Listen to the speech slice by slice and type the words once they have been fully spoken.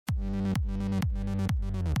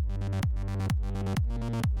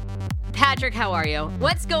Patrick, how are you?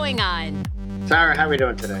 What's going on? Sarah, how are we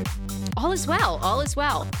doing today? All is well. All is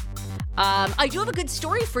well. I do have a good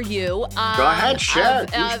story for you. Go ahead, share.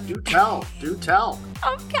 Do tell.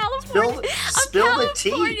 Of California. Spill the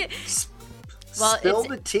tea. Well, Spill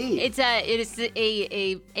the tea. It is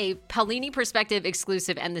a Paolini perspective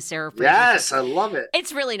exclusive and the Sarah. Yes, I love it.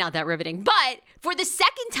 It's really not that riveting, but for the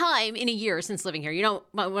second time in a year since living here, you know,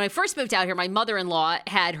 when I first moved out here, my mother-in-law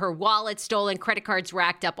had her wallet stolen, credit cards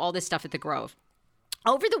racked up, all this stuff at the Grove.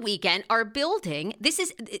 Over the weekend, our building,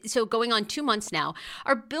 so going on 2 months now,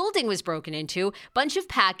 our building was broken into, bunch of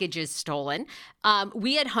packages stolen.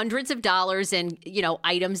 We had hundreds of dollars in,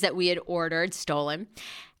 items that we had ordered stolen.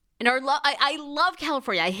 And I love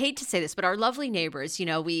California. I hate to say this, but our lovely neighbors,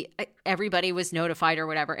 everybody was notified or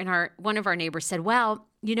whatever. And one of our neighbors said, well,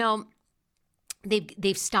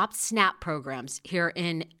 they've stopped SNAP programs here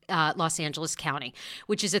in Los Angeles County,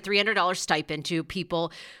 which is a $300 stipend to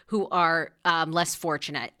people who are less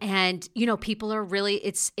fortunate. And, people are really,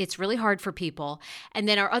 it's really hard for people. And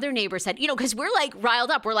then our other neighbor said, because we're like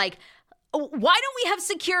riled up. We're like, oh, why don't we have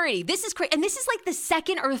security? This is crazy. And this is like the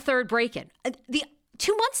second or third break-in.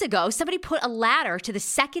 2 months ago, somebody put a ladder to the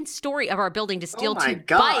second story of our building to steal two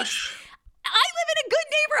bikes. I live in a good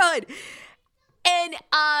neighborhood. And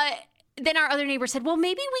then our other neighbor said, well,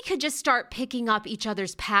 maybe we could just start picking up each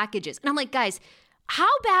other's packages. And I'm like, guys, how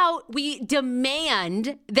about we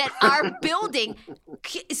demand that our building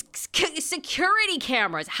security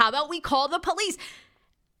cameras? How about we call the police?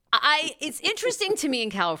 It's interesting to me in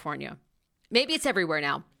California. Maybe it's everywhere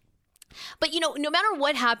now. But, no matter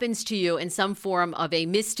what happens to you in some form of a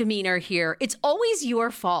misdemeanor here, it's always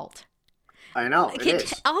your fault. I know, it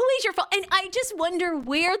is. Always your fault. And I just wonder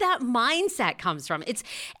where that mindset comes from.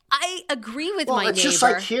 I agree with my neighbor. It's just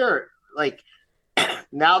like here,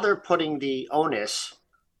 now they're putting the onus,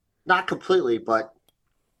 not completely, but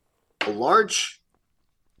a large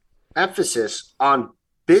emphasis on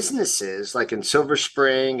businesses like in Silver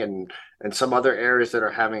Spring and some other areas that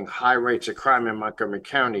are having high rates of crime in Montgomery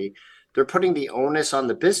County. They're putting the onus on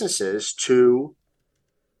the businesses to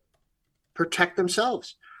protect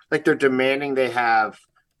themselves. Like they're demanding they're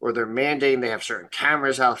mandating they have certain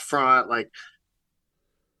cameras out front. Like,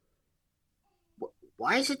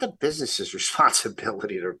 why is it the business's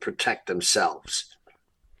responsibility to protect themselves?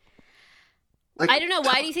 I don't know.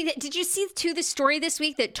 Why do you think that? Did you see the story this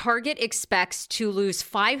week that Target expects to lose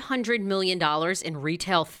 $500 million in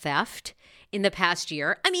retail theft in the past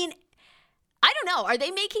year? I mean, I don't know. Are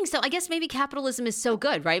they making I guess maybe capitalism is so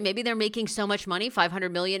good, right? Maybe they're making so much money.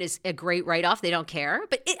 $500 million is a great write-off. They don't care.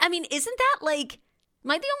 But isn't that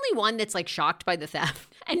am I the only one that's shocked by the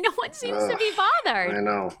theft? And no one seems to be bothered. I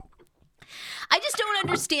know. I just don't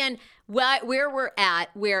understand where we're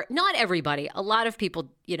at, where not everybody, a lot of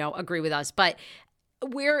people, agree with us, but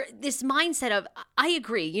where this mindset of, I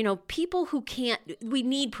agree, people who can't, we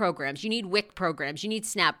need programs, you need WIC programs, you need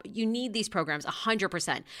SNAP, you need these programs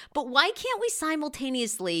 100%. But why can't we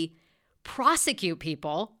simultaneously prosecute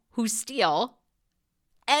people who steal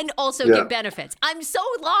and also give benefits? I'm so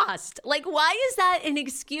lost. Why is that an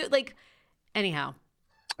excuse? Anyhow,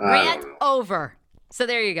 rant over. So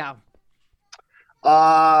there you go.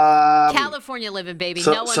 California living, baby.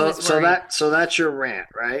 No one was worried. So that's your rant,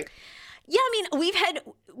 right? Yeah,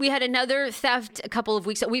 we had another theft a couple of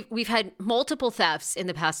weeks. We've had multiple thefts in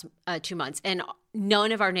the past 2 months, and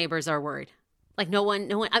none of our neighbors are worried. No one.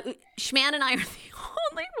 Schman and I are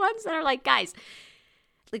the only ones that are like, guys,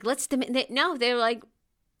 let's. No, they're like,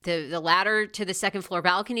 the ladder to the second floor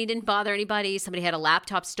balcony didn't bother anybody. Somebody had a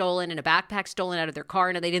laptop stolen and a backpack stolen out of their car,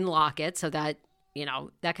 and they didn't lock it, so that.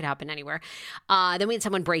 That could happen anywhere. Then we had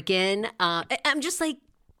someone break in. I'm just like,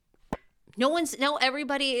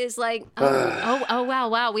 everybody is like,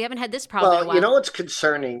 wow. We haven't had this problem in a while. You know what's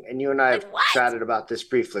concerning, and you and I have chatted about this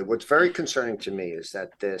briefly. What's very concerning to me is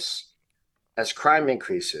that as crime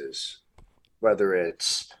increases, whether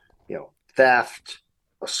it's, theft,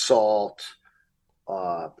 assault,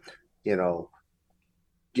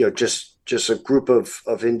 just a group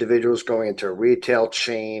of individuals going into a retail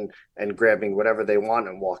chain and grabbing whatever they want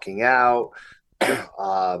and walking out.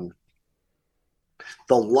 The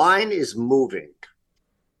line is moving,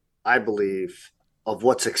 I believe, of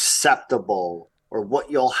what's acceptable or what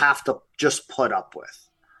you'll have to just put up with.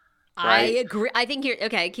 Right? I agree. I think you're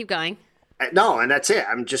okay. Keep going. No, and that's it.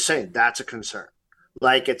 I'm just saying that's a concern.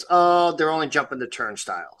 It's, they're only jumping the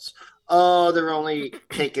turnstiles. They're only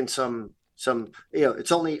taking some,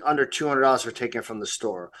 it's only under $200 they're taking from the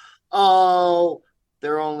store.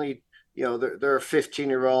 They're only, they're a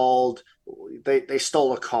 15-year-old. They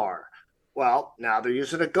stole a car. Well, now they're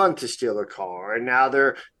using a gun to steal a car, and now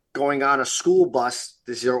they're going on a school bus.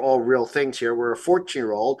 These are all real things here, where a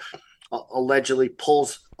 14-year-old allegedly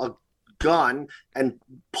pulls a gun and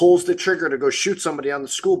pulls the trigger to go shoot somebody on the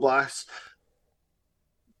school bus.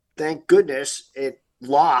 Thank goodness it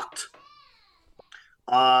locked.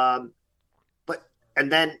 But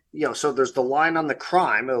and then so there's the line on the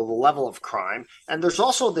crime, or the level of crime, and there's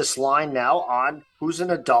also this line now on who's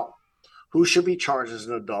an adult, who should be charged as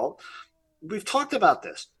an adult. We've talked about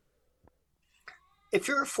this. If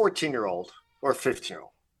you're a 14-year-old or a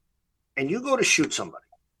 15-year-old and you go to shoot somebody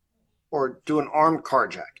or do an armed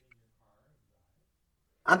carjacking,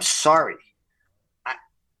 I'm sorry.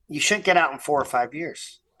 You shouldn't get out in 4 or 5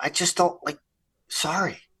 years. I just don't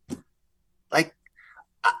sorry.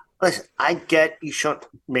 Listen, I get you shouldn't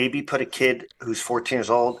maybe put a kid who's 14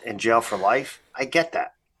 years old in jail for life. I get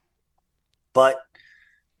that. But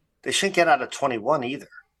they shouldn't get out at 21 either.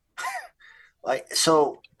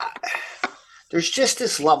 There's just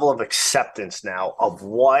this level of acceptance now of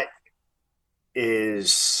what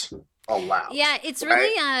is allowed. Yeah, it's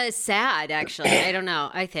really sad, actually. I don't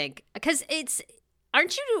know. I think because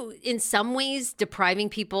aren't you in some ways depriving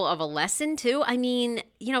people of a lesson too? I mean,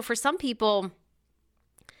 for some people,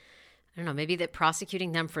 I don't know, maybe that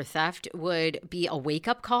prosecuting them for theft would be a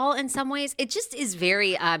wake-up call in some ways. It just is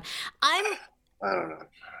very I don't know.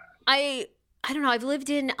 I don't know. I've lived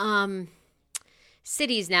in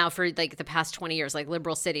cities now for the past 20 years,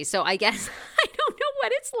 liberal cities. So I guess I don't know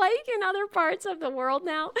what it's like in other parts of the world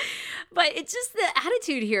now. But it's just the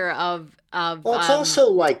attitude here of well, it's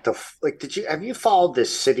also have you followed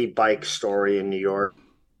this Citi Bike story in New York?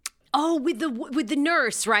 Oh, with the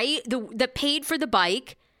nurse, right? That paid for the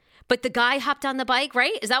bike. But the guy hopped on the bike,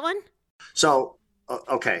 right? Is that one? So,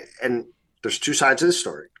 okay. And there's two sides of the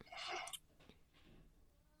story.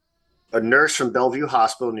 A nurse from Bellevue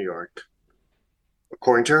Hospital in New York,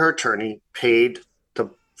 according to her attorney, paid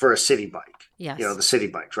for a Citi Bike. Yes. The Citi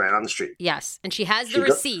Bikes right on the street. Yes. And she has the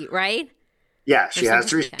receipt, right? Yeah, she has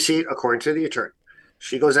the receipt according to the attorney.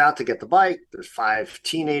 She goes out to get the bike. There's 5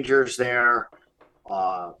 teenagers there.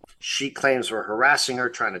 She claims were harassing her,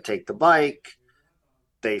 trying to take the bike.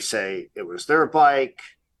 They say it was their bike.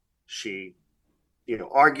 She,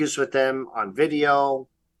 argues with them on video.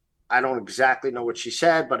 I don't exactly know what she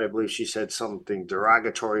said, but I believe she said something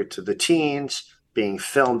derogatory to the teens, being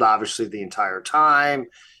filmed obviously the entire time.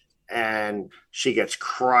 And she gets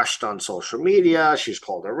crushed on social media. She's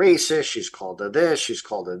called a racist. She's called a this. She's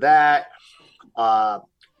called a that.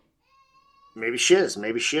 Maybe she is.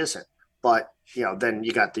 Maybe she isn't. But, then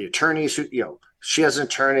you got the attorneys who, she has an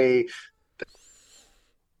attorney.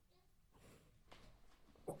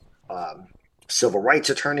 Civil rights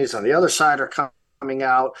attorneys on the other side are coming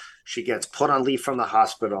out. She gets put on leave from the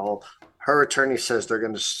hospital. Her attorney says they're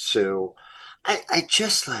going to sue. I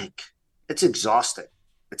just it's exhausting.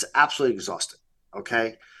 It's absolutely exhausting.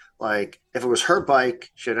 Okay. If it was her bike,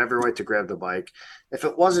 she had every right to grab the bike. If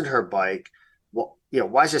it wasn't her bike, well,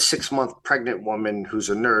 why is a 6-month pregnant woman who's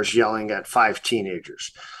a nurse yelling at 5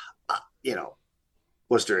 teenagers?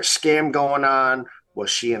 Was there a scam going on? Was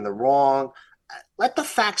she in the wrong? Let the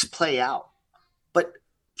facts play out. But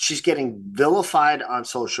she's getting vilified on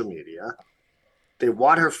social media. They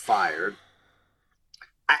want her fired.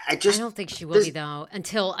 I don't think she will be though.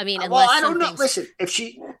 Until unless I don't know. Listen, if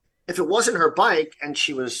it wasn't her bike and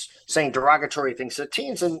she was saying derogatory things to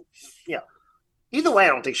teens, and either way, I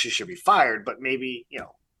don't think she should be fired. But maybe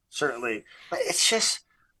certainly. But it's just,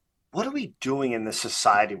 what are we doing in this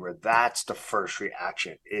society where that's the first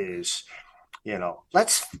reaction? Is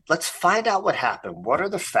let's find out what happened. What are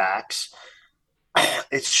the facts?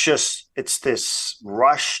 It's this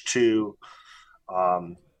rush to,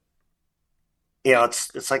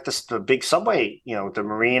 it's like the big subway, the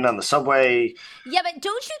Marine on the subway. Yeah, but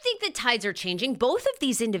don't you think the tides are changing? Both of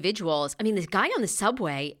these individuals, this guy on the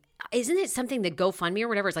subway, isn't it something that GoFundMe or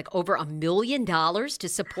whatever is over $1 million to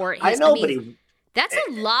support his? I know, but that's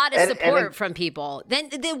a lot of support from people.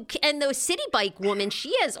 And the Citi Bike woman,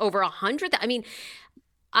 she has over 100.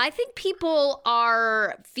 I think people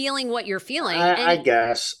are feeling what you're feeling. I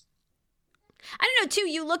guess. I don't know, too.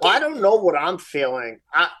 You look I don't know what I'm feeling.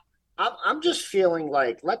 I'm just feeling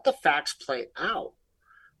let the facts play out.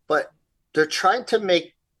 But they're trying to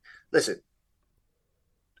listen,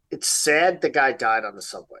 it's sad the guy died on the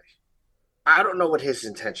subway. I don't know what his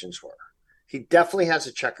intentions were. He definitely has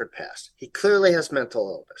a checkered past. He clearly has mental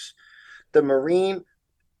illness. The Marine,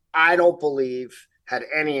 I don't believe, had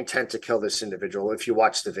any intent to kill this individual. If you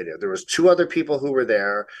watch the video, there was 2 other people who were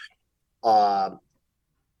there. There's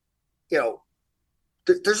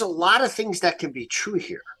a lot of things that can be true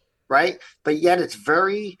here, right? But yet it's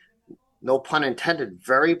very no pun intended,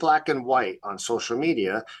 very black and white on social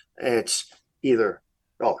media. It's either,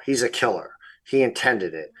 oh, he's a killer. He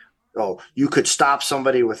intended it. Oh, you could stop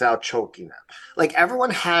somebody without choking them. Like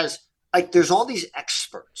everyone has, like, there's all these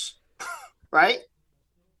experts, right?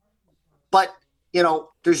 But,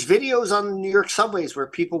 there's videos on the New York subways where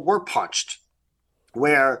people were punched,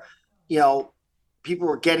 where, people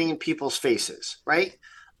were getting in people's faces, right?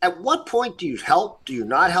 At what point do you help? Do you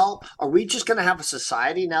not help? Are we just going to have a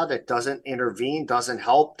society now that doesn't intervene, doesn't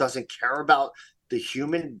help, doesn't care about the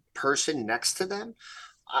human person next to them?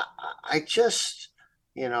 I just,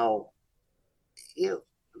 you know, you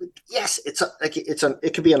yes,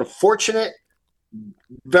 it could be an unfortunate,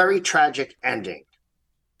 very tragic ending,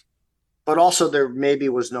 but also there maybe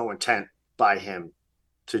was no intent by him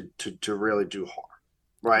to really do harm.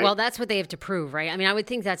 Right. Well, that's what they have to prove, right? I mean, I would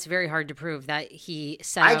think that's very hard to prove that he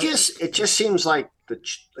set out. It just seems like I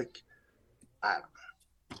don't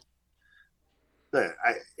know.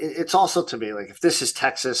 It's also to me like if this is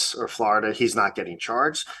Texas or Florida, he's not getting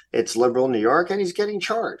charged. It's liberal New York, and he's getting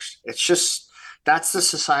charged. It's just that's the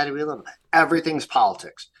society we live in. Everything's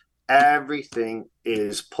politics. Everything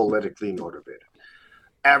is politically motivated.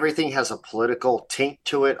 Everything has a political taint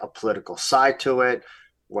to it, a political side to it.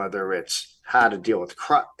 Whether it's how to deal with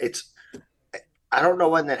crime, I don't know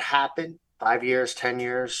when that happened. 5 years, 10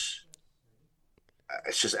 years.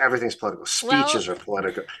 It's just everything's political. Speeches are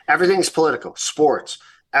political. Everything's political. Sports,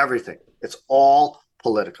 everything. It's all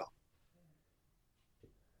political.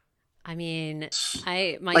 I mean,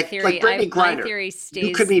 my theory stays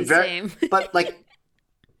you could be the very, same. but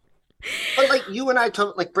you and I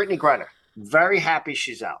told like Brittany Griner, very happy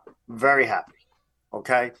she's out. Very happy.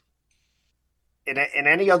 Okay. In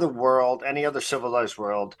any other world, any other civilized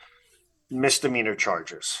world, misdemeanor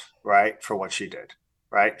charges, right, for what she did,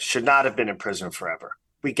 right? Should not have been in prison forever.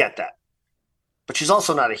 We get that. But she's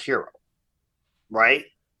also not a hero, right?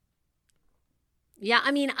 Yeah,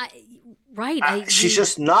 I mean, she's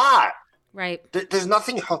just not. Right. There's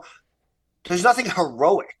nothing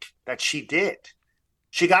heroic that she did.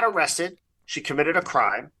 She got arrested. She committed a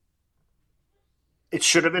crime. It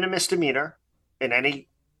should have been a misdemeanor in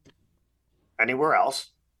anywhere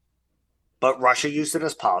else, but Russia used it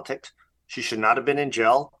as politics. She should not have been in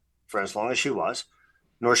jail for as long as she was,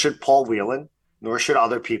 nor should Paul Whelan, nor should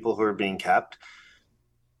other people who are being kept.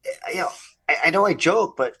 I know I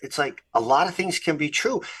joke, but it's like a lot of things can be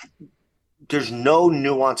true. There's no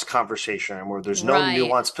nuanced conversation anymore. There's no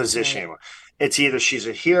nuanced position anymore. It's either she's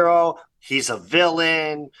a hero, he's a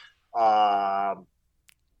villain, cops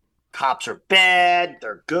are bad,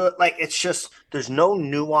 they're good. Like, it's just, there's no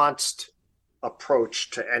nuanced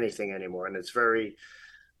approach to anything anymore. And it's very,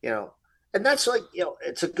 and that's like,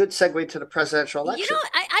 it's a good segue to the presidential election.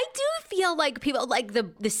 I do feel like people like the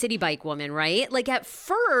Citi Bike woman, right? Like at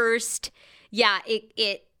first, yeah,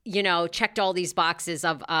 it checked all these boxes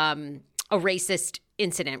of a racist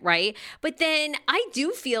incident, right? But then I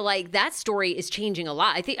do feel like that story is changing a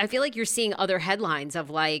lot. I feel like you're seeing other headlines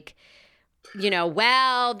of like,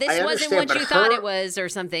 well, this wasn't what you thought it was or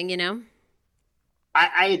something,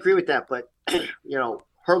 I agree with that, but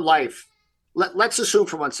her life, let's assume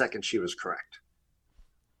for 1 second she was correct.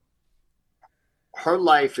 Her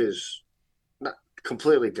life is not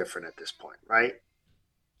completely different at this point, right?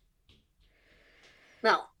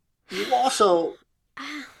 Now, you also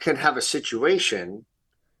can have a situation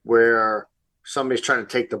where somebody's trying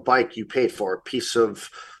to take the bike you paid for, a piece of,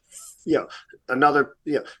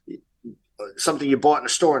 something you bought in a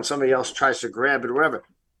store and somebody else tries to grab it or whatever.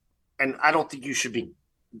 And I don't think you should be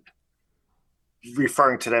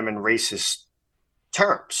referring to them in racist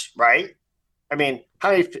terms, right? I mean,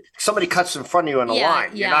 somebody cuts in front of you in a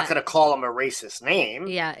line, you're not going to call them a racist name.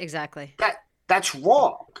 Yeah, exactly. That's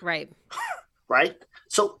wrong. Right. Right?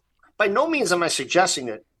 So by no means am I suggesting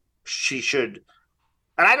that she should,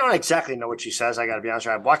 and I don't exactly know what she says, I got to be honest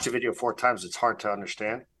with you. I've watched the video 4 times. It's hard to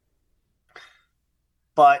understand.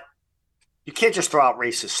 But you can't just throw out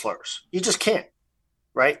racist slurs. You just can't,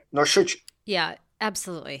 right? Nor should you. Yeah,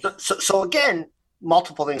 absolutely. So again,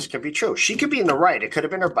 multiple things could be true. She could be in the right. It could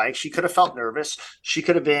have been her bike. She could have felt nervous. She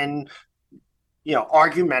could have been,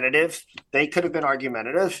 argumentative. They could have been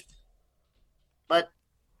argumentative. But,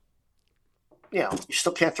 you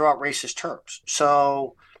still can't throw out racist terms.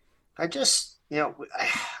 So I just, I don't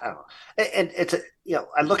know. And it's,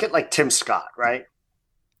 I look at like Tim Scott, right?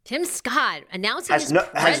 Tim Scott announcing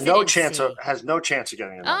has no chance of getting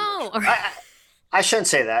a nomination. Oh, I shouldn't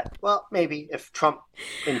say that. Well, maybe if Trump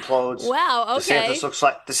implodes. Wow. Okay. DeSantis looks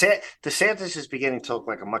like DeSantis is beginning to look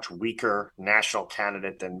like a much weaker national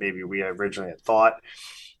candidate than maybe we originally had thought.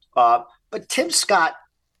 But Tim Scott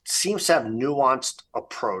seems to have nuanced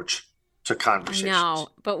approach to I conversations. know,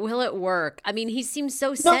 but will it work? I mean, he seems so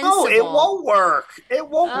No, it sensible. won't work. It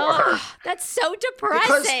won't work Oh, that's so because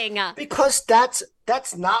depressing. because that's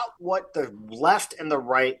not what the left and the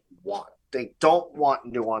right want. They don't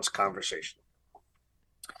want nuanced conversation.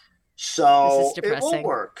 This is So it won't depressing.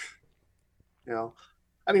 work. You know,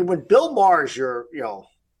 I mean, when Bill Maher is your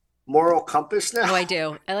moral compass now, Oh, I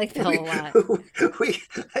do. I like Bill a we, lot. we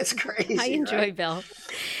that's I crazy, enjoy right? Bill.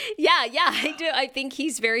 Yeah, yeah, I do. I think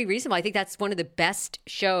he's very reasonable. I think that's one of the best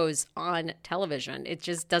shows on television. It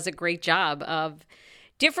just does a great job of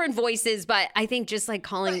different voices, but I think just like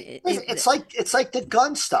calling Listen, it's like the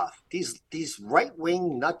gun stuff. These right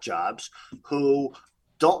wing nut jobs who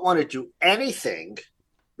don't want to do anything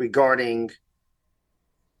regarding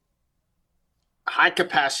high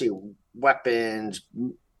capacity weapons,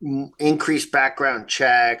 increased background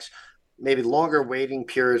checks, maybe longer waiting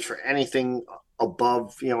periods for anything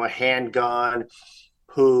above a handgun.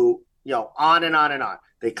 Who on and on and on.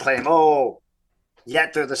 They claim,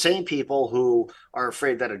 yet they're the same people who are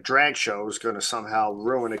afraid that a drag show is going to somehow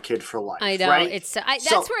ruin a kid for I life, know right? it's So that's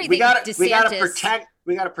where I we think got to we got to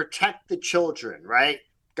DeSantis. protect the children, right?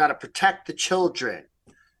 Got to protect the children.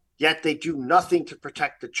 Yet they do nothing to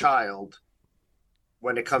protect the child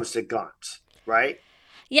when it comes to guns, right?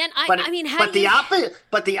 Yeah, and But I mean, how but do the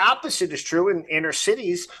you? opposite is true in inner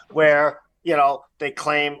cities where they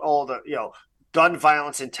claim gun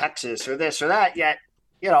violence in Texas or this or that. Yet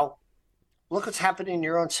look what's happening in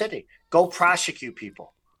your own city. Go prosecute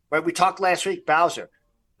people, right? We talked last week, Bowser.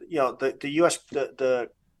 The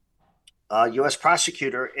U.S.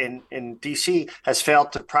 prosecutor in D.C. has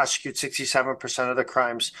failed to prosecute 67% of the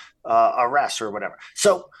crimes arrests or whatever.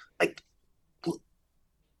 So like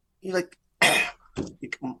you like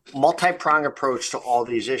multi-pronged approach to all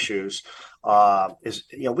these issues is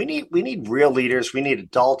we need real leaders, we need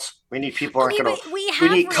adults, we need people who aren't Okay, going to but we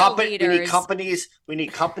have real leaders. we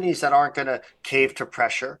need companies that aren't going to cave to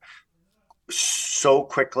pressure so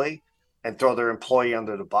quickly and throw their employee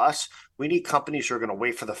under the bus. We need companies who are going to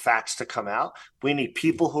wait for the facts to come out. We need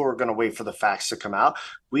people who are going to wait for the facts to come out.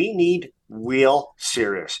 We need real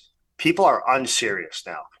serious. People are unserious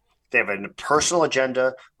now. They have a personal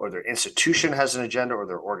agenda, or their institution has an agenda, or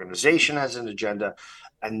their organization has an agenda,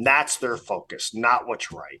 and that's their focus, not what's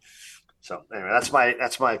right. So anyway, that's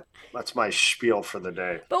my spiel for the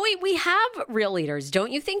day. But we have real leaders.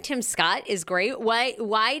 Don't you think Tim Scott is great? Why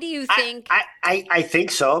do you I, think? I think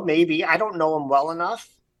so. Maybe I don't know him well enough,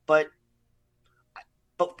 but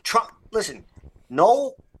Trump. Listen,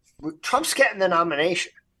 no, Trump's getting the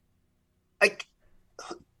nomination. Like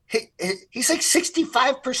he's like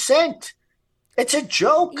 65%. It's a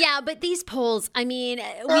joke. Yeah, but these polls, I mean,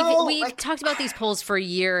 No, we've talked about these polls for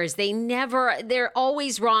years. They're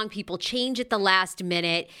always wrong. People change at the last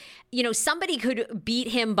minute. Somebody could beat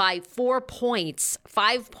him by 4 points,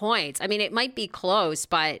 5 points. I mean, it might be close,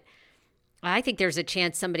 but I think there's a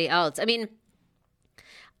chance somebody else. I mean,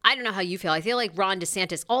 I don't know how you feel. I feel like Ron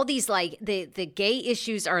DeSantis, all these like the gay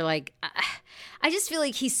issues are like, I just feel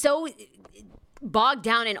like he's so bogged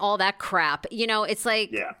down in all that crap. It's like,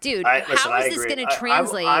 yeah, dude, listen, how is I this agree. going to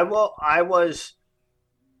translate? I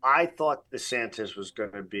thought DeSantis was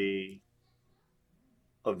going to be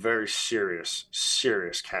a very serious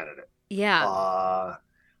candidate. Yeah,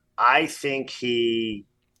 I think he's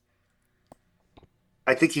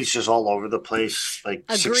just all over the place, like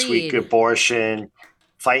agreed. 6-week abortion,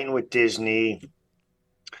 fighting with Disney.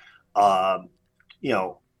 Um,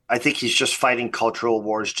 I think he's just fighting cultural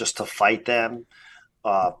wars just to fight them.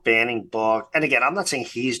 Banning book, and again, I'm not saying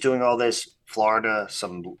he's doing all this. Florida,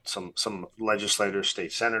 some legislators,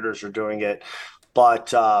 state senators are doing it,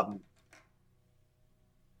 but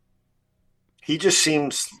he just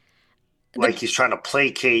seems like he's trying to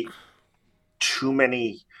placate too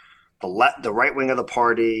many the right wing of the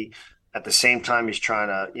party. At the same time, he's trying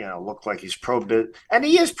to look like he's pro-business, and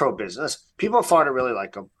he is pro-business. People in Florida really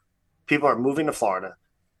like him. People are moving to Florida.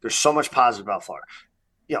 There's so much positive about Florida.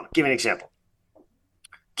 Give me an example.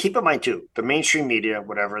 Keep in mind, too, the mainstream media,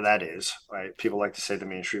 whatever that is, right? People like to say the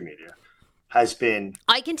mainstream media has been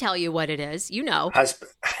I can tell you what it is. You know has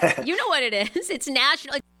what it is. It's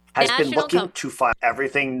national. has been looking to find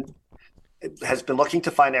everything. Has been looking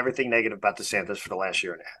to find everything negative about DeSantis for the last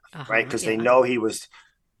year and a half, right? Because they know he was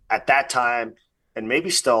at that time, and maybe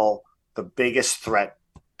still, the biggest threat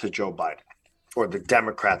to Joe Biden or the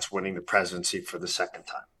Democrats winning the presidency for the second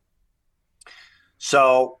time.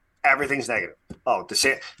 So everything's negative. Oh,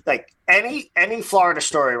 like any Florida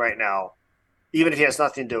story right now, even if he has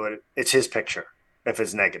nothing to do with it, it's his picture if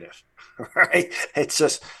it's negative, right? It's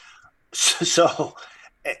just so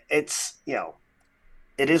it's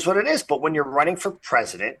it is what it is. But when you're running for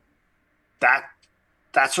president,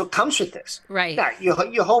 that's what comes with this. Right. Yeah,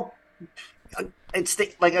 you hope it's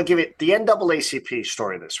like I'll give it the NAACP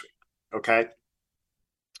story this week. Okay,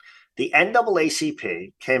 the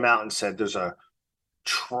NAACP came out and said there's a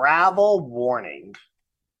travel warning,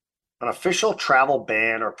 an official travel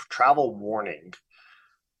ban or travel warning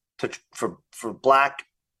for Black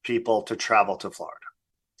people to travel to Florida.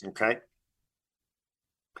 Okay,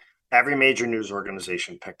 every major news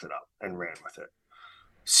organization picked it up and ran with it.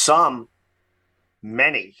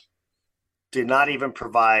 Many did not even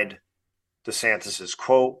provide DeSantis's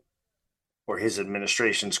quote or his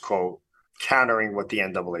administration's quote countering what the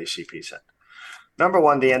NAACP said. Number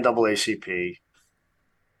one, the NAACP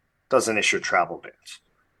doesn't issue travel bans.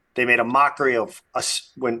 They made a mockery of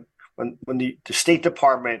us when the State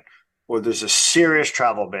Department, or there's a serious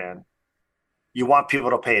travel ban, you want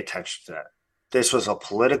people to pay attention to that. This was a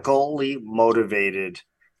politically motivated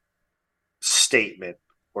statement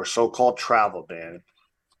or so-called travel ban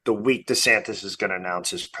the week DeSantis is going to announce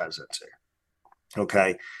his presidency.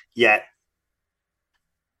 Okay. Yet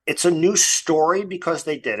it's a new story because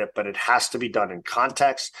they did it, but it has to be done in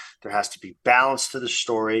context. There has to be balance to the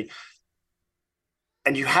story.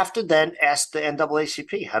 And you have to then ask the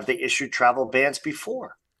NAACP, have they issued travel bans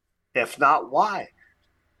before? If not, why?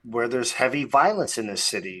 Where there's heavy violence in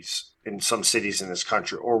some cities in this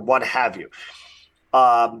country, or what have you.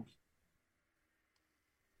 But,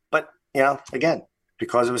 again,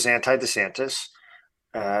 because it was anti-DeSantis,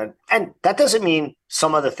 and that doesn't mean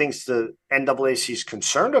some of the things the NAACP is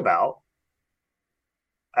concerned about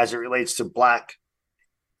as it relates to Black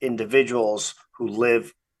individuals who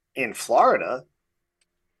live in Florida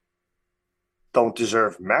don't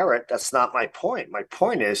deserve merit. That's not my point. My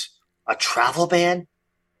point is a travel ban.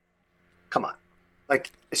 Come on.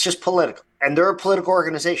 Like, it's just political. And they're a political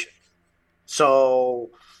organization. So,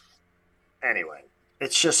 anyway,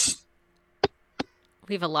 it's just.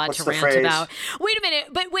 We have a lot to rant about. Wait a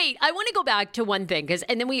minute. But wait, I want to go back to one thing,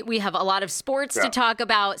 and then we have a lot of sports to talk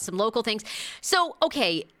about, some local things. So,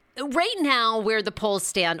 okay. Right now, where the polls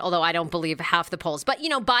stand, although I don't believe half the polls, but,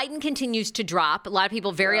 Biden continues to drop. A lot of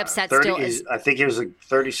people very upset still. I think he was like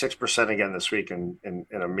 36% again this week in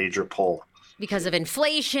a major poll. Because of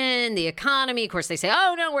inflation, the economy. Of course, they say,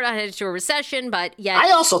 oh, no, we're not headed to a recession, but yet.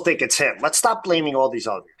 I also think it's him. Let's stop blaming all these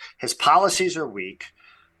others. His policies are weak,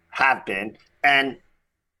 have been, and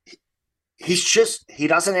he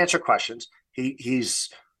doesn't answer questions. There's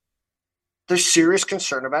serious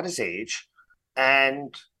concern about his age.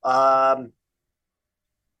 And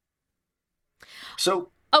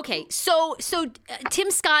okay, so Tim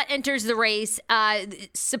Scott enters the race.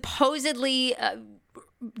 Supposedly,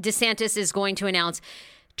 DeSantis is going to announce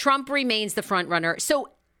Trump remains the front runner.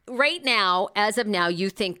 So right now, as of now, you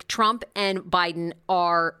think Trump and Biden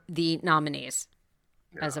are the nominees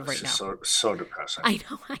as of right now? So depressing. I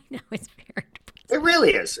know, it's very depressing. It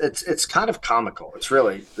really is. It's kind of comical. It's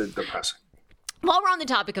really depressing. While we're on the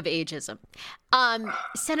topic of ageism,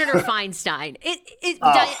 Senator Feinstein,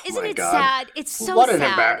 isn't it sad? It's so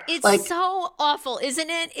sad. It's so awful, isn't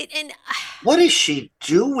it? What is she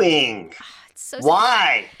doing? It's so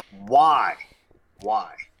Why? sad. Why?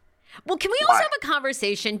 Well, can we also have a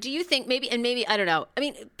conversation? Do you think maybe, I don't know. I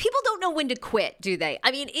mean, people don't know when to quit, do they? I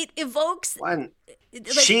mean, it evokes.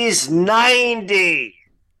 She's 90.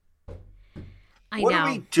 What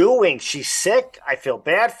are we doing? She's sick. I feel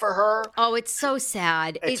bad for her. Oh, it's so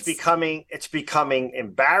sad. It's becoming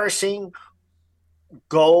embarrassing.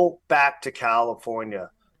 Go back to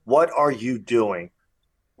California. What are you doing?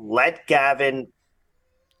 Let Gavin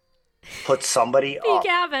put somebody up.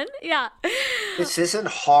 Gavin, yeah. This isn't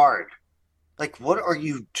hard. Like, what are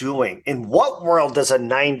you doing? In what world does a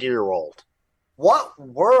 90-year-old? What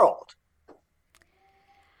world?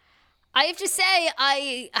 I have to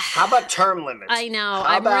say, How about term limits? I know.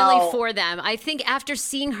 I'm really for them. I think after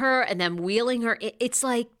seeing her and then wheeling her, it's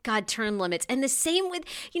like, God, term limits. And the same with,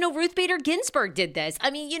 Ruth Bader Ginsburg did this.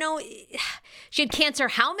 I mean, she had cancer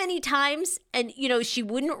how many times? And, she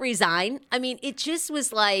wouldn't resign. I mean, it just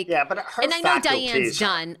was like. Yeah, but her and I know Diane's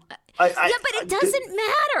done. But it doesn't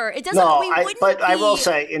matter. It doesn't. I will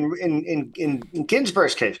say, in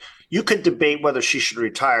Ginsburg's case, you could debate whether she should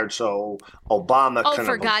retire so Obama. Oh,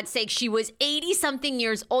 for God's sake, she was 80-something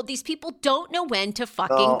years old. These people don't know when to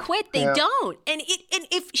fucking quit. They don't. And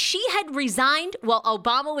if she had resigned while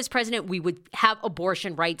Obama was president, we would have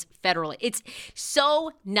abortion rights federally. It's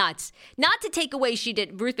so nuts. Not to take away,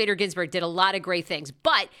 Ruth Bader Ginsburg did a lot of great things,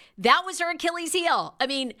 but that was her Achilles heel. I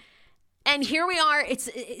mean. And here we are.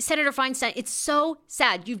 It's Senator Feinstein. It's so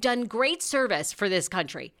sad. You've done great service for this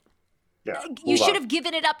country. Yeah, you should have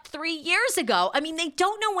given it up 3 years ago. I mean, they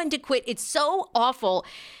don't know when to quit. It's so awful.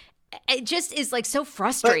 It just is like so But,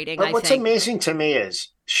 frustrating, but I what's think. amazing to me is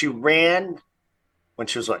she ran when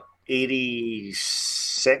she was what,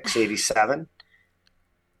 86, 87.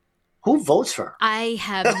 Who votes for I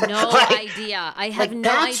have her? no idea. I have like no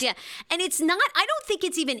that's idea. And it's not, I don't think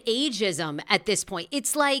it's even ageism at this point.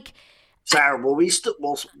 It's like, Sarah. Will you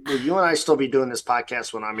and I still be doing this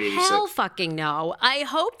podcast when I'm hell 86? fucking no. I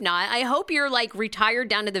hope not. I hope you're like retired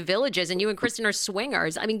down to the villages and you and Kristen are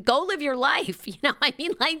swingers. I mean, go live your life. You know, I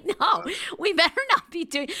mean, like, no, we better not be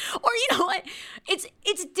doing, or you know what?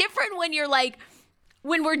 It's different when you're like,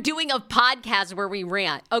 when we're doing a podcast where we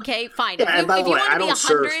rant. Okay, fine. Yeah, and by If the you way, want I to be don't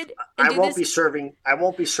serve. 100 and I do won't this, be serving. I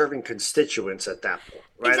won't be serving constituents at that point,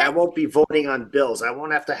 right? I exactly. won't be voting on bills. I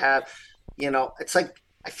won't have to have. It's like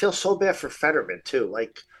I feel so bad for Fetterman too.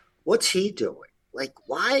 Like, what's he doing? Like,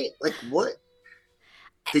 why? Like, what?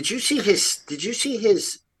 Did you see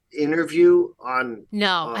his interview on?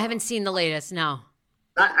 No, I haven't seen the latest. No.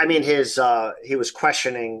 I mean, his he was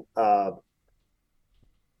questioning on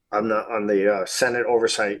the Senate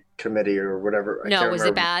Oversight Committee or whatever. I No, can't was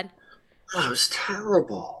it remember. bad? Oh, it was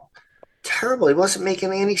terrible. Terrible. He wasn't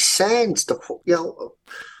making any sense.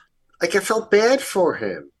 Like I felt bad for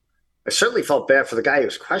him. I certainly felt bad for the guy who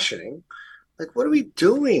was questioning. Like, what are we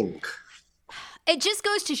doing? It just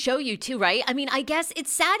goes to show you, too, right? I mean, I guess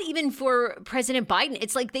it's sad even for President Biden.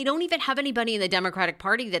 It's like they don't even have anybody in the Democratic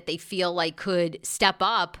Party that they feel like could step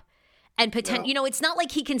up and pretend. No. You know, it's not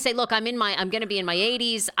like he can say, "Look, I'm going to be in my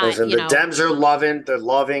 80s." Listen, You the know. Dems they're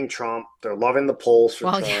loving Trump. They're loving the polls for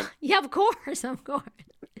Well, Trump. yeah, of course, of course.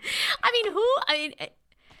 I mean, who? I mean,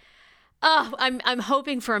 oh, I'm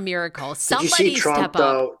hoping for a miracle. Did Somebody you see Trump step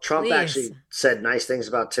though? up, Trump please. actually said nice things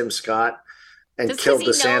about Tim Scott and Just 'cause killed he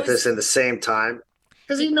DeSantis knows in the same time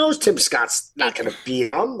because he knows Tim Scott's not going to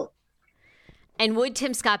beat him. And would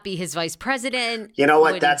Tim Scott be his vice president? You know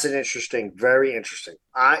what? Would That's very interesting.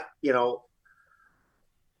 I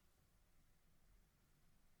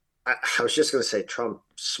was just going to say Trump's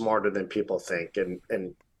smarter than people think,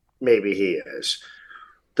 and maybe he is.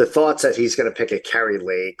 The thoughts that he's going to pick a Carrie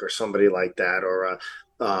Lake or somebody like that, or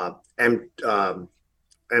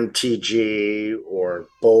MTG or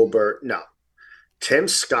Boebert. No, Tim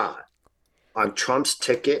Scott on Trump's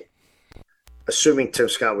ticket, assuming Tim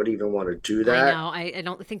Scott would even want to do I that. know. I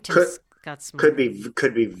don't think Tim Could- Scott's smart.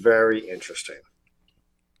 Could be very interesting.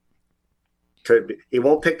 Could be. He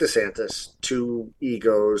won't pick DeSantis. Two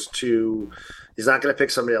egos. He's not going to pick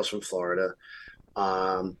somebody else from Florida.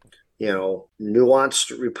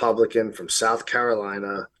 Nuanced Republican from South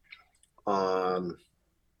Carolina.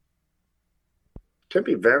 Could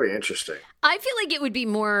be very interesting. I feel like it would be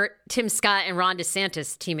more Tim Scott and Ron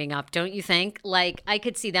DeSantis teaming up, don't you think? Like I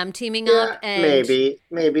could see them teaming up. And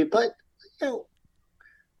maybe, but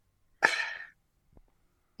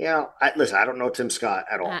listen. I don't know Tim Scott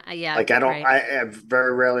at all. Yeah, like I don't. right. I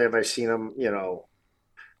very rarely have I seen him.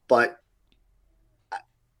 But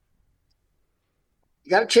you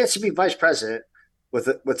got a chance to be vice president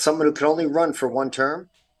with someone who could only run for one term.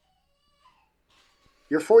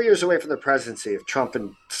 You're 4 years away from the presidency if Trump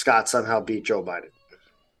and Scott somehow beat Joe Biden.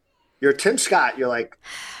 You're Tim Scott. You're like,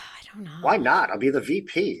 I don't know. why not? I'll be the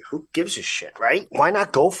VP. Who gives a shit, right? Why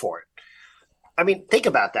not go for it? I mean, think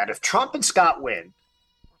about that. If Trump and Scott win,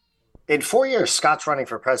 in 4 years, Scott's running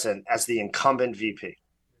for president as the incumbent VP.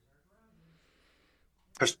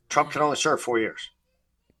 Because Trump can only serve 4 years.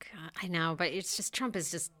 God, I know, but it's just Trump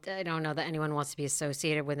is just. I don't know that anyone wants to be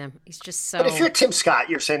associated with him. He's just so. But if you're Tim Scott,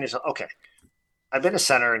 you're saying to yourself, okay, I've been a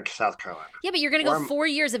senator in South Carolina. Yeah, but you're going to go 4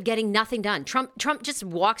 years of getting nothing done. Trump just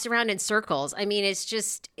walks around in circles. I mean, it's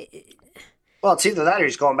just. Well, it's either that or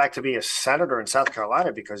he's going back to be a senator in South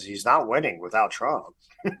Carolina because he's not winning without Trump.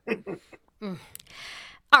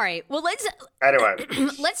 All right. Well, Anyway,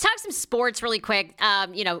 let's talk some sports really quick.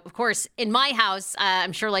 Of course, in my house,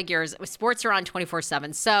 I'm sure like yours, sports are on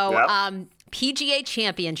 24/7. So, Yep. PGA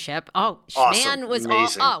Championship. Oh, Awesome. Schman was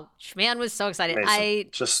Amazing. Schman was so excited. amazing.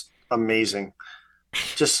 Just amazing.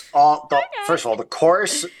 Just first of all, the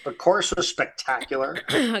course was spectacular.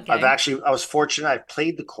 Okay. I was fortunate. I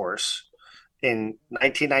played the course in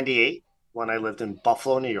 1998 when I lived in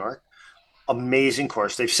Buffalo, New York. Amazing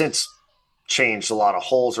course. They've since changed a lot of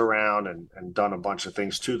holes around and done a bunch of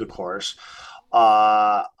things to the course.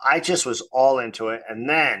 I just was all into it. And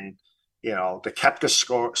then, the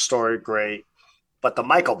Koepka story, great. But the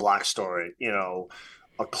Michael Block story,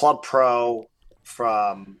 a club pro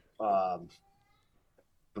from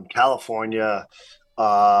California,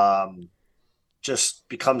 just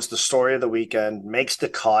becomes the story of the weekend, makes the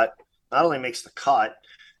cut. Not only makes the cut,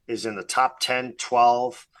 is in the top 10,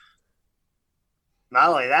 12. Not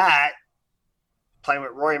only that, playing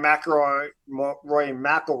with Rory McIlroy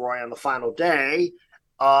on the final day,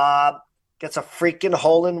 gets a freaking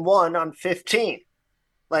hole in one on 15.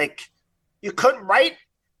 Like, you couldn't write,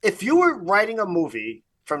 if you were writing a movie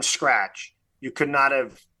from scratch, you could not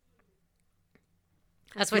have.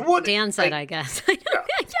 That's what Dan said, like, I guess. Yeah,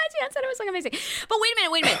 Dan said it was like amazing. But wait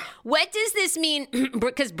a minute. What does this mean?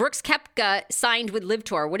 Because Brooks Koepka signed with Live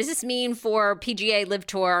Tour. What does this mean for PGA Live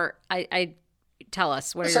Tour? I tell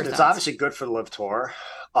us. What are your thoughts? It's obviously good for the Live Tour.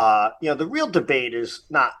 The real debate is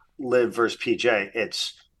not Live versus PGA.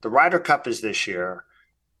 It's the Ryder Cup is this year.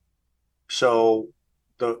 So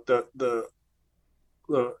the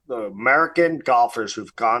American golfers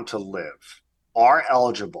who've gone to Live are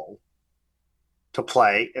eligible to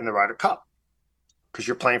play in the Ryder Cup because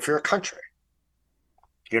you're playing for your country.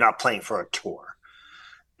 You're not playing for a tour.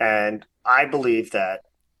 And I believe that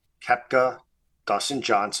Koepka, Dustin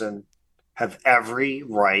Johnson have every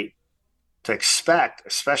right to expect,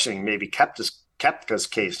 especially maybe Koepka's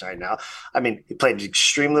case right now. I mean, he played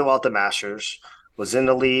extremely well at the Masters, was in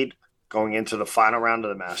the lead going into the final round of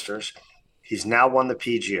the Masters. He's now won the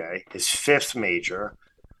PGA, his fifth major.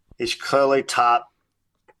 He's clearly top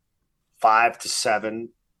 5 to 7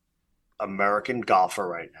 American golfer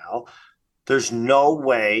right now. There's no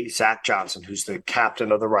way Zach Johnson, who's the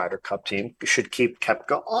captain of the Ryder Cup team, should keep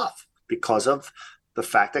Koepka off because of the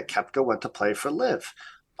fact that Koepka went to play for Live.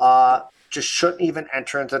 Just shouldn't even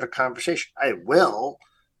enter into the conversation. I will.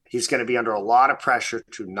 He's going to be under a lot of pressure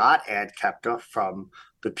to not add Koepka from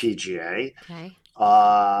the PGA. Okay.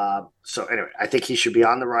 So anyway, I think he should be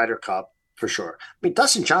on the Ryder Cup for sure. I mean,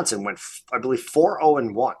 Dustin Johnson went, I believe,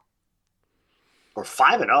 4-0-1 or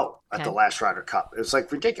 5-0 at the last Ryder Cup. It was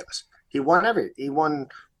like ridiculous. He won He won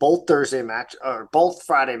both both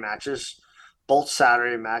Friday matches, both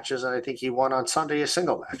Saturday matches, and I think he won on Sunday a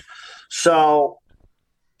single match. So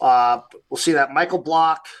we'll see that. Michael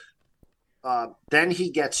Block. Then he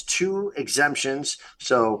gets 2 exemptions.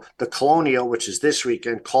 So the Colonial, which is this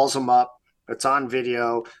weekend, calls him up. It's on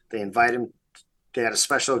video. They invite him. They had a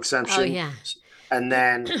special exemption. Oh, yeah. And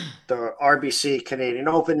then the RBC Canadian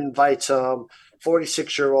Open invites him.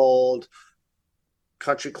 46-year-old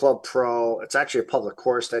country club pro. It's actually a public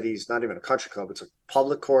course that he's not even a country club. It's a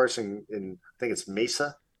public course in I think it's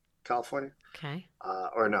Mesa, California. Okay.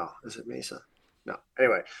 Or no, is it Mesa? No.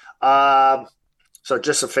 Anyway, so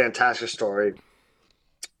just a fantastic story.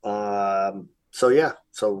 So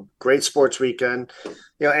great sports weekend.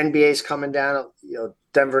 NBA's coming down.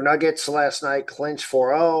 Denver Nuggets last night clinched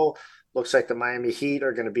 4-0. Looks like the Miami Heat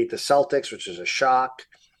are going to beat the Celtics, which is a shock.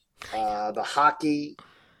 The hockey,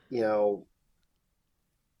 I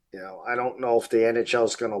don't know if the NHL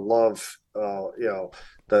is going to love,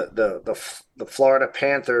 the Florida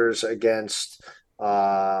Panthers against,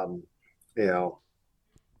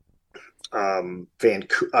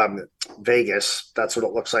 Vegas. That's what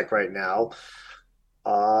it looks like right now.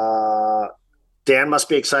 Dan must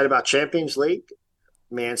be excited about Champions League.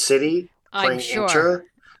 Man City playing Inter.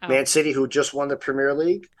 Man City, who just won the Premier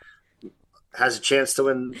League, has a chance to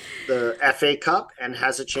win the FA Cup and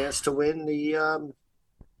has a chance to win the.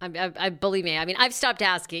 I believe me. I mean, I've stopped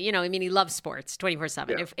asking. He loves sports 24/7.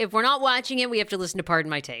 Yeah. If we're not watching it, we have to listen to Pardon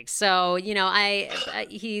My Takes. So he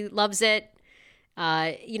loves it.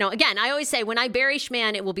 Again, I always say when I bury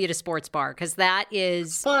Schman, it will be at a sports bar because that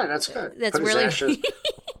is fine. That's good. That's really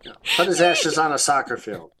put his ashes on a soccer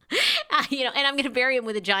field. And I'm going to bury him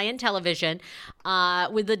with a giant television,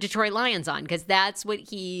 with the Detroit Lions on because that's what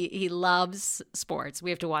he loves sports. We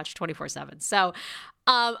have to watch 24/7. So,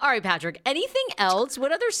 all right, Patrick. Anything else?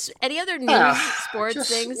 Any other news, sports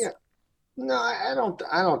things? Yeah. No, I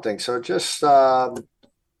don't think so. Just it's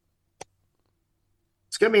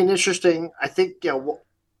going to be an interesting. I think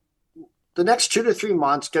the next 2 to 3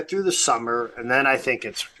 months, get through the summer, and then I think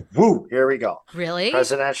it's here we go. Really?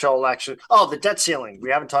 Presidential election. Oh, the debt ceiling. We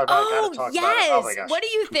haven't talked about it. Oh, about yes. it. Oh my gosh. What do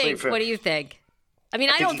you think? What do you think? I mean,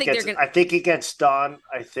 I don't think they're going to. I think it gets done.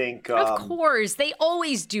 I think. Of course. They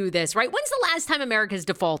always do this, right? When's the last time America's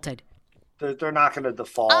defaulted? They're not going to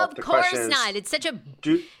default. Of course not. It's such a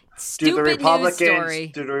stupid news story.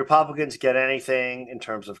 Do the Republicans get anything in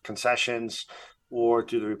terms of concessions, or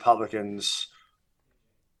do the Republicans?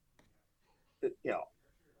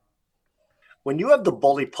 When you have the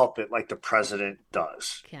bully puppet like the president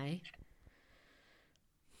does, okay.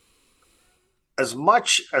 As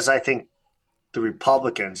much as I think the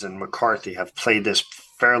Republicans and McCarthy have played this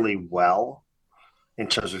fairly well in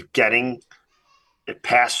terms of getting it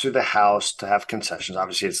passed through the House to have concessions.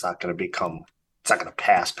 Obviously, it's not going to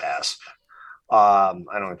pass.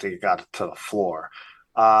 I don't think it got to the floor.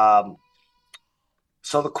 So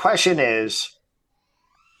the question is,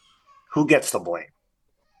 who gets the blame?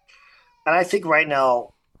 And I think right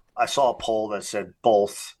now, I saw a poll that said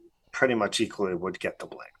both pretty much equally would get the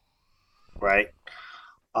blame, right?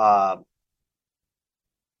 Uh,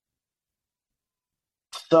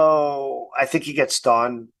 so I think he gets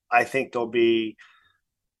done. I think there'll be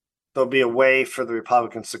a way for the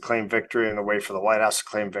Republicans to claim victory and a way for the White House to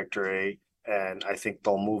claim victory, and I think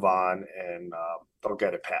they'll move on and they'll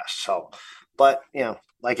get it passed. So, but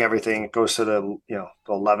like everything, it goes to the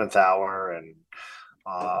 11th hour, and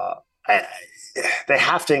uh, I, they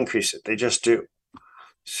have to increase it. They just do.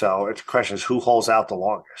 So the question is who holds out the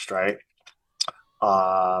longest, right?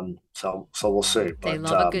 So we'll see. They But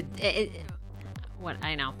love a good. What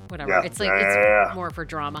I know, whatever. Yeah, it's like yeah. it's more for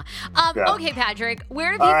drama. Yeah. Okay, Patrick,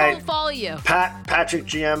 where do people follow you? Patrick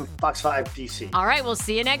GM Fox 5 DC. All right, we'll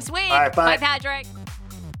see you next week. All right, bye. Bye, Patrick.